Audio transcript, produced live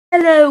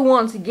Hello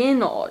once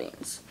again,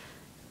 audience.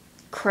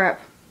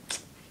 Crap.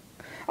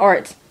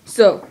 Alright,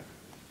 so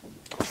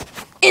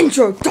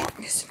intro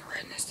darkness and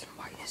redness and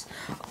whiteness.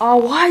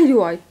 Why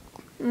do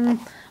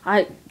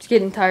I'm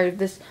getting tired of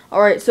this.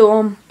 Alright,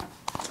 so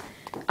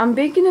I'm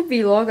making a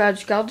vlog. I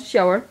just got out of the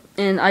shower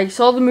and I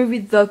saw the movie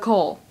The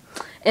Call.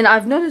 And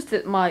I've noticed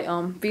that my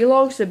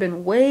vlogs have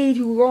been way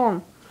too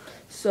long.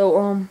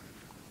 So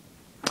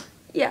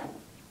yeah.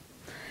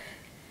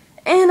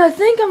 And I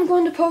think I'm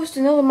going to post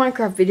another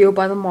Minecraft video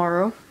by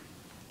tomorrow.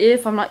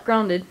 If I'm not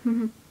grounded.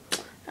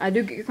 I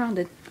do get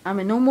grounded. I'm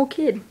a normal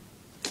kid.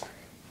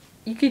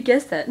 You could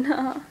guess that.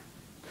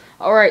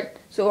 Alright,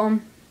 so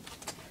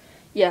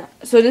yeah.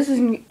 So this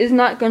is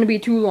not going to be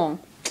too long.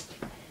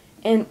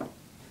 And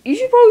you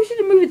should probably see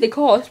the movie They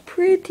Call. It's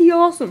pretty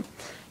awesome.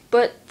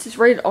 But it's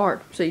rated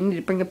R, so you need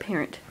to bring a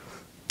parent.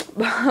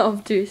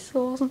 Dude, it's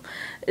so awesome.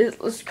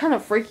 It's kind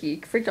of freaky.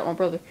 It freaked out my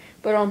brother.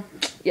 But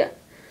yeah.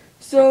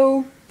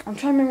 So I'm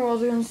trying to remember what I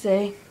was going to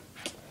say.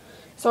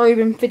 It's already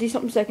been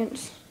 50-something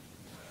seconds.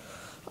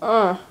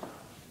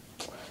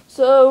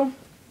 So,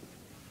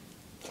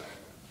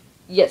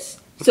 yes.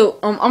 So,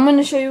 I'm going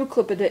to show you a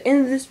clip at the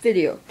end of this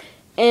video.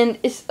 And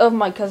it's of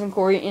my cousin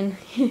Corey. And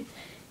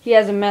he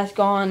has a mask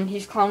on.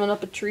 He's climbing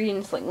up a tree and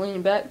it's like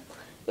leaning back.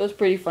 It was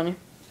pretty funny.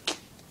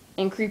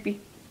 And creepy.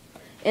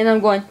 And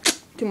I'm going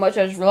too much.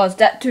 I just realized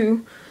that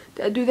too.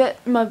 I do that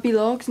in my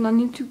vlogs and I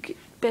need to get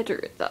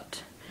better at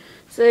that.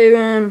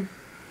 So,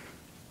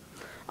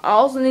 I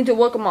also need to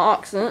work on my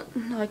accent.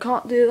 I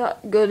can't do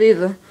that good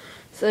either.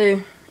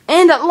 So,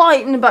 and that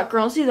light in the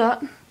background, see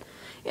that?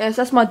 Yes,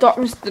 that's my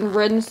darkness and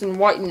redness and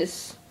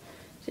whiteness.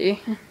 See?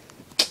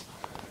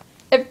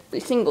 Every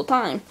single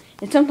time.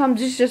 And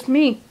sometimes it's just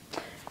me.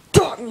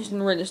 Darkness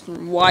and redness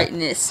and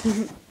whiteness.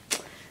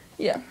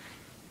 Yeah.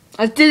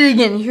 I did it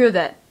again, you hear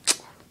that?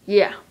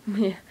 Yeah.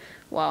 Yeah.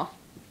 Wow.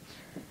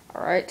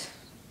 Alright.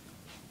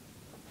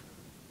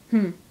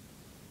 I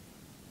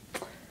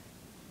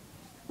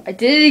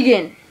did it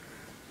again.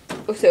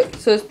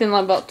 So it's been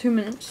like about 2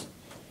 minutes.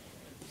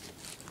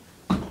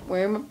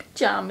 Wearing my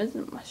pajamas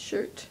and my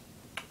shirt.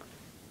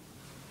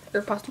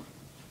 Air pasta.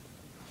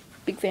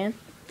 Big fan.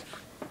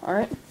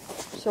 Alright.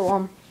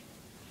 So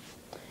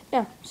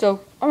yeah,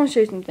 so I'm gonna show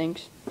you some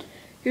things.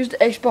 Here's the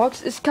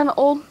Xbox. It's kinda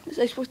old. It's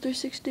Xbox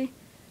 360.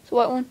 It's a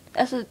white one.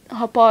 That's a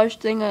hot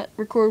thing I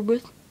record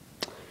with.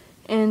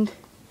 And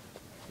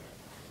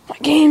my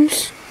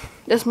games.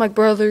 That's my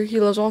brother. He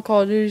loves all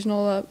Call of Duties and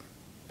all that.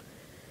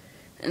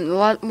 And a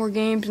lot more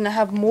games, and I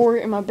have more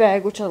in my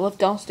bag, which I left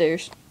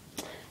downstairs.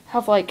 I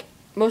have like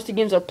most of the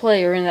games I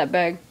play are in that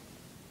bag.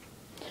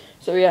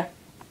 So yeah,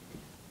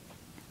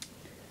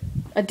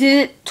 I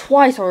did it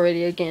twice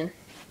already again.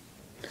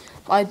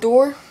 My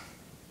door.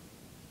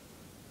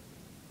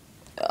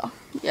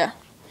 Yeah.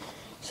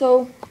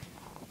 So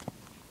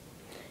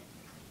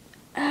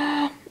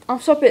I'm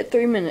stopping at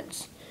 3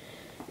 minutes.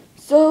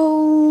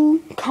 So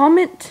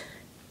comment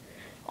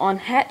on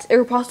hats,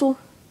 Aeropostale,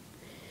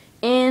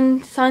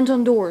 and signs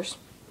on doors.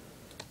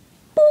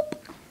 Boop.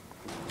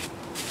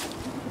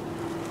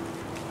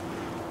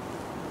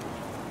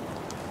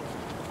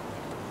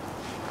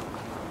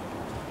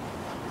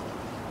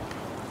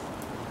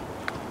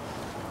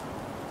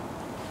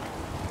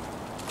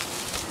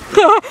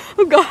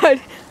 Oh God!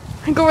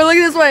 Go over, look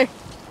this way.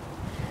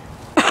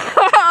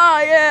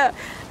 Yeah,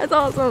 that's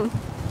awesome.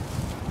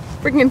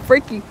 Freaking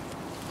freaky.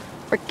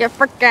 Freaky.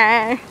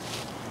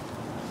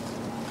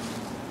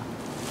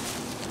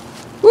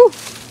 Woo!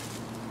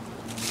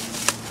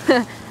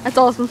 That's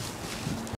awesome.